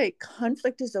 like you say,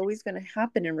 conflict is always going to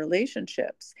happen in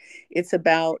relationships. It's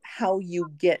about how you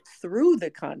get through the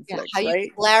Yeah. How conflict, you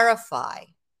right? clarify Yeah.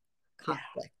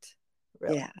 conflict,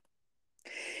 really. Yeah.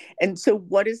 And so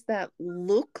what does that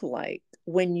look like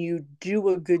when you do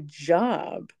a good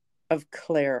job of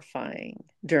clarifying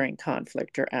during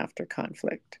conflict or after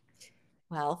conflict?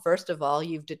 Well, first of all,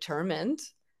 you've determined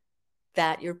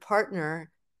that your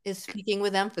partner is speaking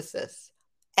with emphasis,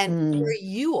 and Mm. here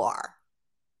you are.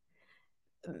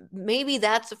 Maybe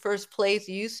that's the first place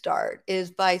you start,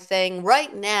 is by saying,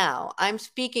 right now, I'm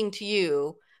speaking to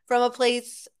you from a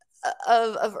place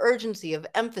of urgency, of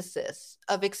emphasis,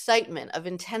 of excitement, of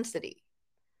intensity.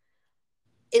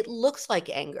 It looks like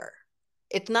anger.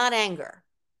 It's not anger.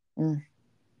 Mm.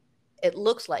 It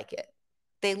looks like it.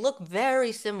 They look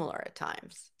very similar at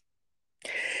times.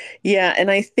 Yeah,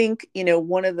 and I think,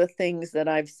 one of the things that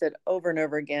I've said over and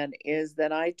over again is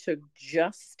that I took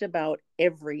just about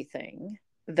everything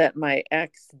that my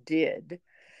ex did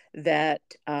that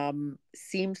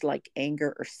seemed like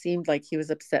anger or seemed like he was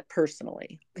upset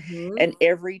personally. Mhm. And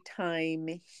every time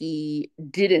he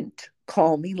didn't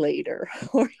call me later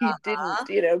or he didn't,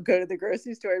 Uh-huh. go to the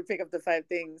grocery store and pick up the five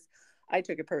things, I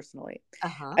took it personally.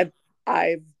 Uh-huh.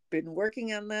 I've been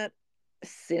working on that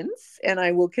since, and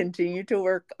I will continue to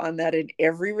work on that in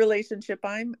every relationship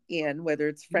I'm in, whether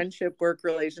it's friendship, work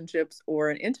relationships, or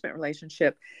an intimate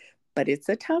relationship. But it's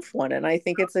a tough one, and I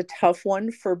think it's a tough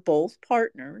one for both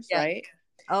partners, Yes. right?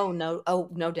 Oh, no. Oh,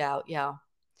 no doubt. Yeah.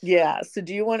 Yeah. So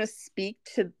do you want to speak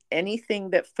to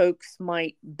anything that folks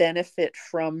might benefit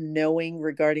from knowing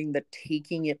regarding the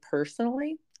taking it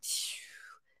personally?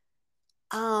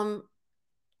 Um,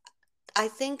 I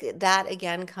think that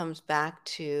again comes back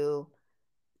to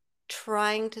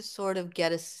trying to sort of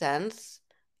get a sense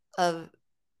of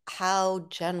how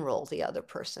general the other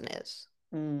person is.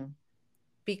 Mm.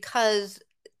 Because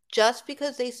just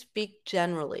because they speak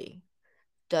generally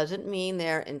doesn't mean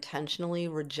they're intentionally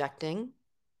rejecting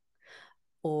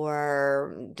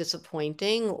or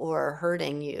disappointing or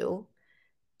hurting you.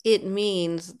 It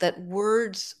means that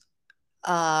words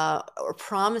or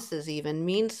promises even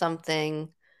mean something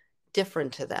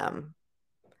different to them.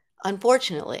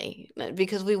 Unfortunately,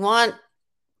 because we want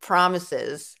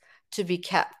promises to be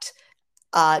kept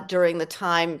during the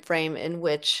time frame in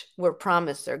which we're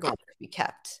promised they're going to be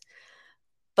kept.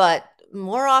 But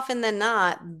more often than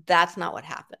not, that's not what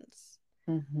happens.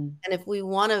 Mm-hmm. And if we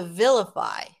want to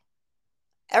vilify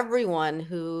everyone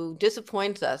who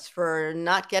disappoints us for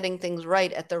not getting things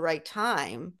right at the right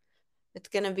time, it's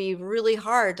going to be really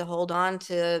hard to hold on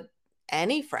to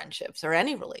any friendships or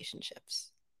any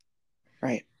relationships.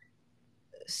 Right.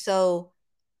 So,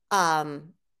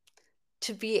 um,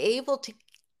 to be able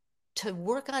to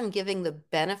work on giving the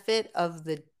benefit of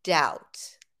the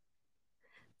doubt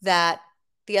that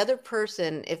the other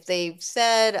person, if they've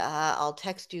said, I'll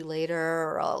text you later,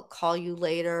 or I'll call you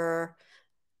later,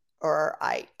 or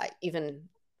I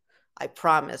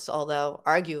promise, although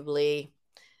arguably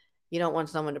you don't want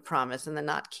someone to promise and then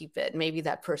not keep it. Maybe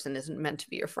that person isn't meant to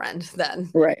be your friend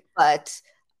then. Right. But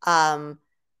um,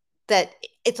 that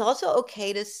it's also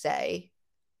okay to say,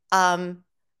 um,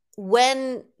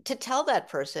 when to tell that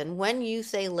person, when you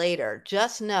say later,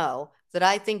 just know that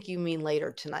I think you mean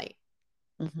later tonight.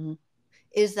 Mm-hmm.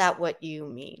 Is that what you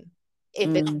mean?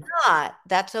 If it's Mm. not,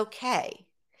 that's okay.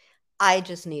 I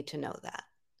just need to know that.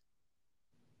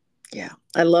 Yeah,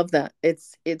 I love that.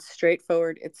 It's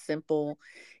straightforward, it's simple,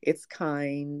 it's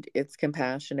kind, it's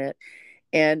compassionate.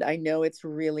 And I know it's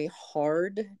really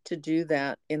hard to do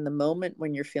that in the moment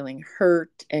when you're feeling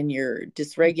hurt and you're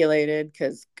dysregulated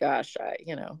because gosh,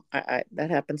 I that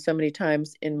happens so many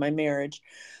times in my marriage.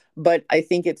 But I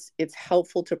think it's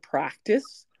helpful to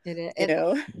practice, It is. you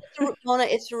know. Mona,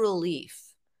 it's a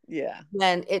relief. Yeah.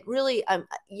 And it really,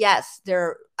 yes,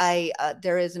 there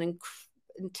is an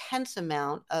intense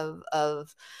amount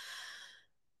of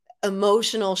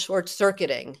emotional short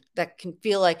circuiting that can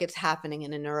feel like it's happening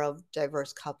in a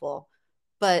neurodiverse couple,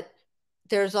 but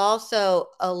there's also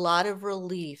a lot of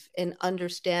relief in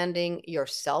understanding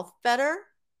yourself better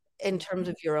in terms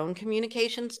of your own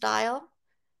communication style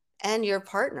and your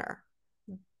partner.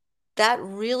 That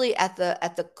really at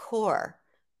the core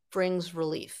brings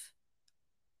relief.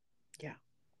 Yeah.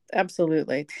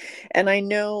 Absolutely. And I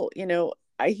know,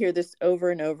 I hear this over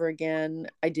and over again.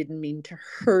 I didn't mean to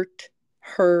hurt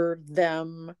her,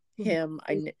 them, Mhm. him.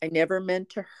 I never meant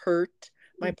to hurt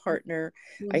my Mhm. partner.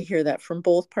 I Mhm. hear that from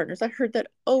both partners. I heard that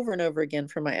over and over again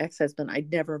from my ex-husband. I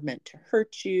never meant to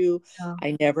hurt you. Yeah.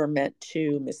 I never meant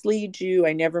to mislead you.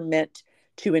 I never meant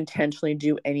to intentionally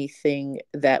do anything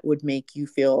that would make you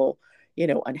feel,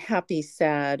 unhappy,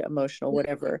 sad, emotional,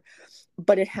 whatever,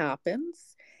 but it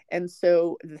happens. And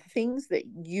so the things that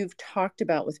you've talked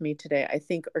about with me today, I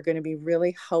think are going to be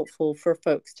really helpful for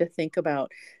folks to think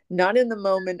about, not in the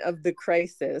moment of the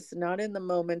crisis, not in the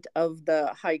moment of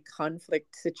the high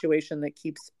conflict situation that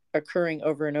keeps occurring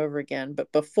over and over again, but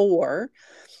before,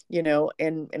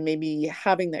 and maybe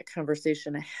having that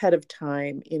conversation ahead of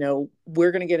time,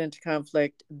 we're going to get into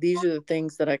conflict. These are the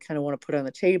things that I kind of want to put on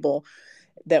the table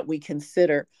that we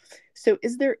consider. So,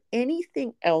 is there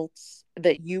anything else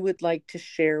that you would like to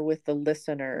share with the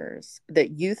listeners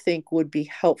that you think would be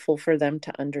helpful for them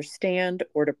to understand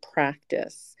or to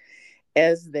practice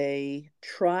as they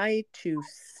try to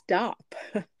stop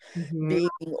Mhm.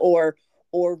 being or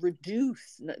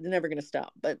reduce, they're never going to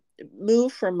stop, but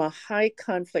move from a high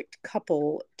conflict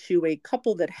couple to a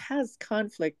couple that has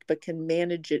conflict but can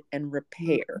manage it and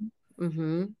repair?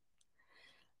 Mhm.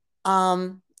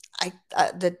 Um,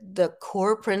 the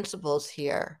core principles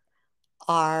here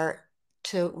are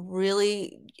to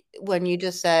really, when you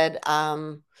just said,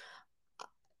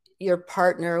 your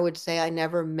partner would say, I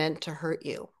never meant to hurt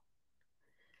you,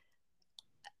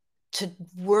 to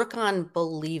work on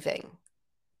believing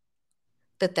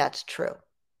that that's true.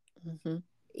 Mm-hmm.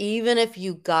 Even if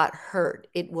you got hurt,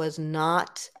 it was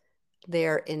not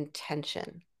their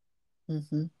intention.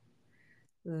 Mm-hmm.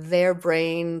 Their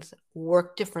brains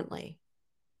work differently.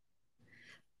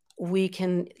 We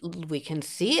can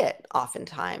see it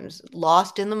oftentimes,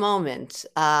 lost in the moment.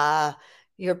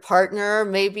 Your partner,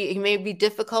 maybe it may be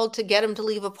difficult to get him to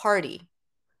leave a party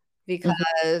Mm-hmm.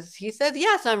 because he says,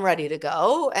 yes, I'm ready to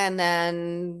go, and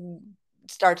then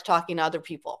starts talking to other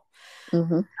people,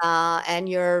 Mm-hmm. and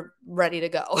you're ready to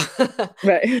go.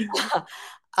 Right.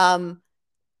 um,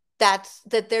 that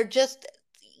they're just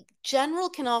general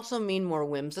can also mean more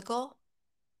whimsical.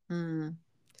 Mm.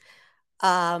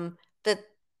 that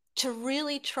to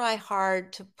really try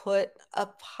hard to put a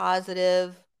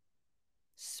positive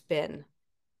spin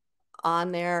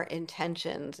on their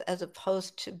intentions as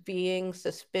opposed to being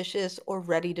suspicious or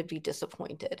ready to be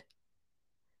disappointed.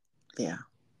 Yeah.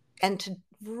 And to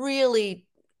really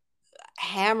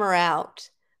hammer out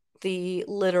the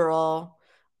literal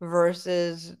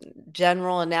versus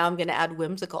general, and now I'm going to add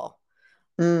whimsical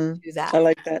to I that.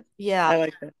 like that. Yeah, I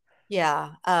like that.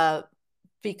 yeah,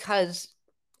 because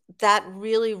that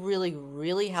really, really,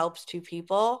 really helps two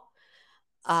people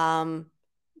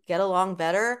get along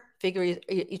better, figure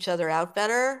each other out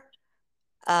better,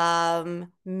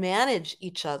 manage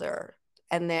each other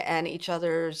and each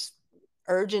other's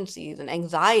urgencies and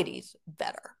anxieties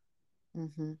better.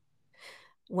 Mm-hmm.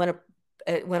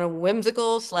 When a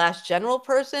whimsical / general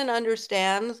person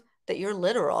understands that you're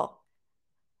literal,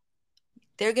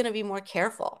 they're going to be more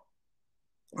careful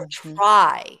or Mm-hmm.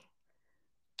 try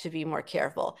to be more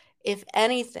careful. If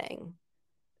anything,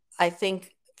 I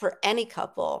think for any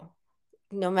couple,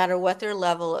 no matter what their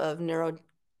level of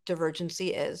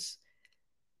neurodivergency is,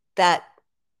 that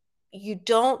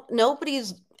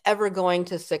nobody's ever going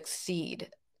to succeed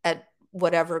at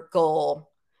whatever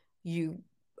goal you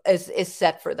is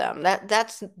set for them.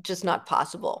 That's just not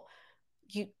possible.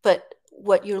 But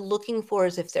what you're looking for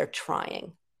is if they're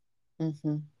trying.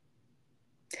 Mm-hmm.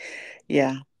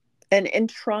 Yeah. And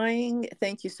trying,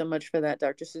 thank you so much for that,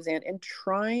 Dr. Suzanne. And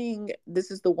trying,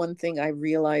 this is the one thing I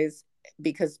realize,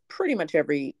 because pretty much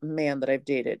every man that I've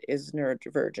dated is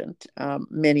neurodivergent.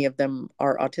 Many of them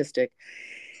are autistic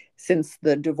since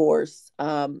the divorce.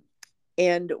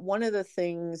 And one of the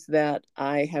things that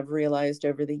I have realized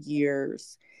over the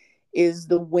years is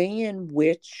the way in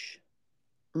which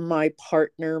my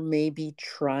partner may be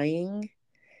trying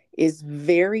is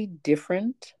very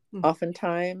different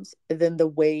oftentimes than the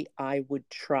way I would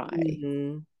try.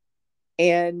 Mhm.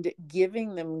 And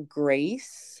giving them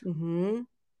grace Mhm.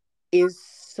 is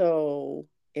so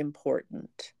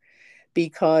important,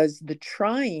 because the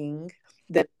trying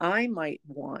that I might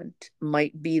want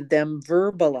might be them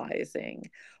verbalizing,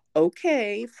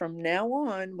 okay, from now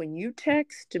on, when you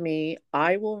text me,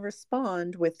 I will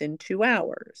respond within 2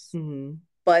 hours. Mhm.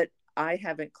 But I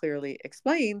haven't clearly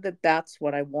explained that that's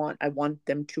what I want. I want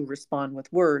them to respond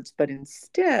with words, but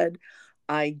instead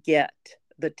I get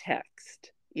the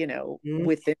text, Mhm.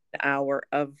 within an hour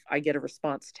of, I get a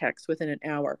response text within an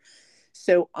hour.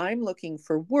 So I'm looking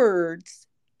for words,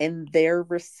 and they're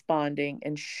responding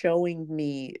and showing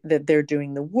me that they're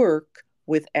doing the work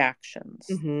with actions.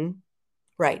 Mhm.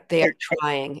 Right, they are And,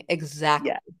 trying.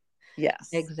 Exactly, yeah, yes,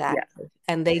 yeah, exactly,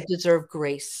 and they deserve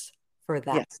grace for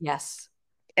that. yes. Yes,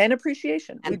 And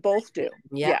appreciation. and We both do.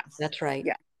 appreciation. Yep, Yes. that's right.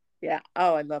 Yeah. Yeah.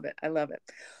 Oh, I love it. I love it.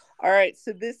 All right.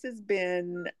 So this has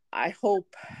been, I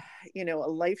hope, a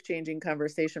life-changing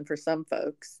conversation for some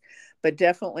folks, but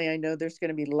definitely I know there's going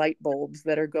to be light bulbs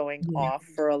that are going Mhm. off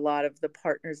for a lot of the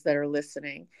partners that are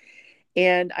listening.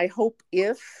 And I hope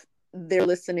if they're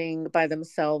listening by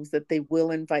themselves that they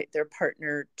will invite their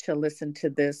partner to listen to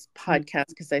this podcast,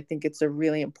 because I think it's a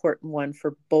really important one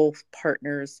for both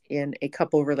partners in a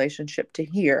couple relationship to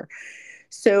hear.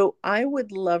 So I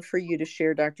would love for you to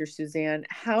share, Dr. Suzanne,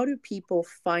 how do people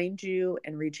find you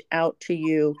and reach out to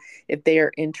you if they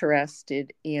are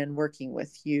interested in working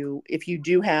with you, if you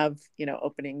do have,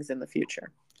 openings in the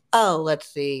future? Oh, let's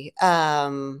see,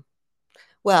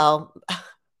 well,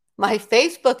 my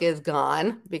Facebook is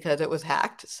gone because it was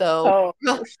hacked, so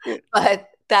Oh, shoot. but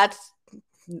that's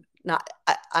not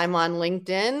I'm on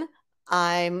LinkedIn.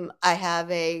 I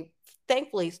have a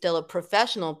thankfully still a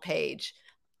professional page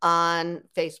on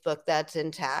Facebook that's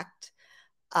intact.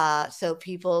 So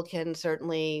people can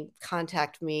certainly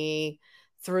contact me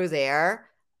through there.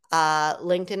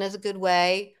 LinkedIn is a good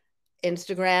way.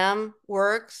 Instagram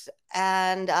works.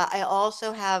 And I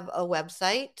also have a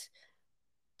website,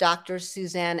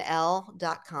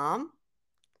 drsuzannel.com.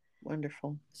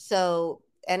 Wonderful. So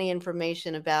any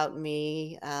information about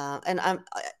me, and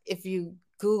if you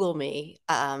Google me,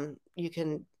 you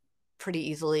can pretty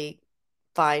easily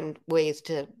find ways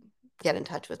to get in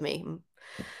touch with me.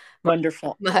 My,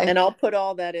 Wonderful. my And I'll put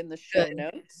all that in the show good.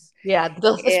 notes. Yeah,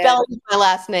 the And spelling of my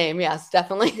last name. Yes,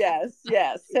 definitely. yes,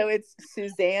 yes. So it's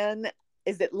Suzanne.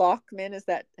 Is it Lachmann? Is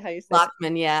that how you say it?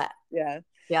 Lachmann. Yeah, Yeah.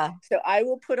 yeah. So I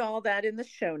will put all that in the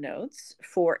show notes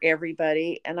for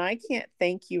everybody. And I can't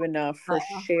thank you enough for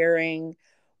Uh, sharing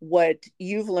what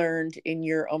you've learned in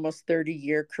your almost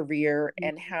 30-year career,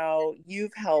 and how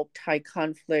you've helped high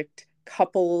conflict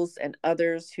couples and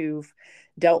others who've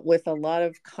dealt with a lot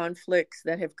of conflicts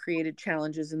that have created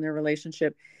challenges in their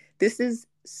relationship. This is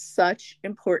such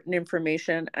important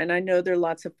information. And I know there are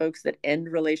lots of folks that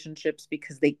end relationships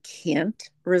because they can't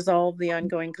resolve the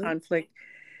ongoing Mhm. conflict.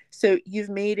 So you've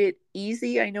made it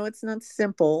easy. I know it's not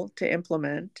simple to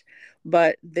implement,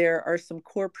 but there are some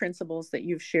core principles that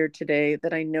you've shared today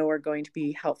that I know are going to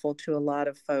be helpful to a lot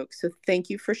of folks. So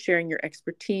thank you for sharing your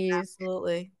expertise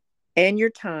Absolutely. and your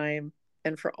time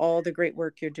and for all the great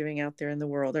work you're doing out there in the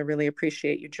world. I really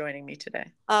appreciate you joining me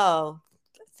today. Oh,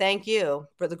 thank you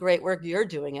for the great work you're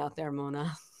doing out there,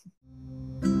 Mona.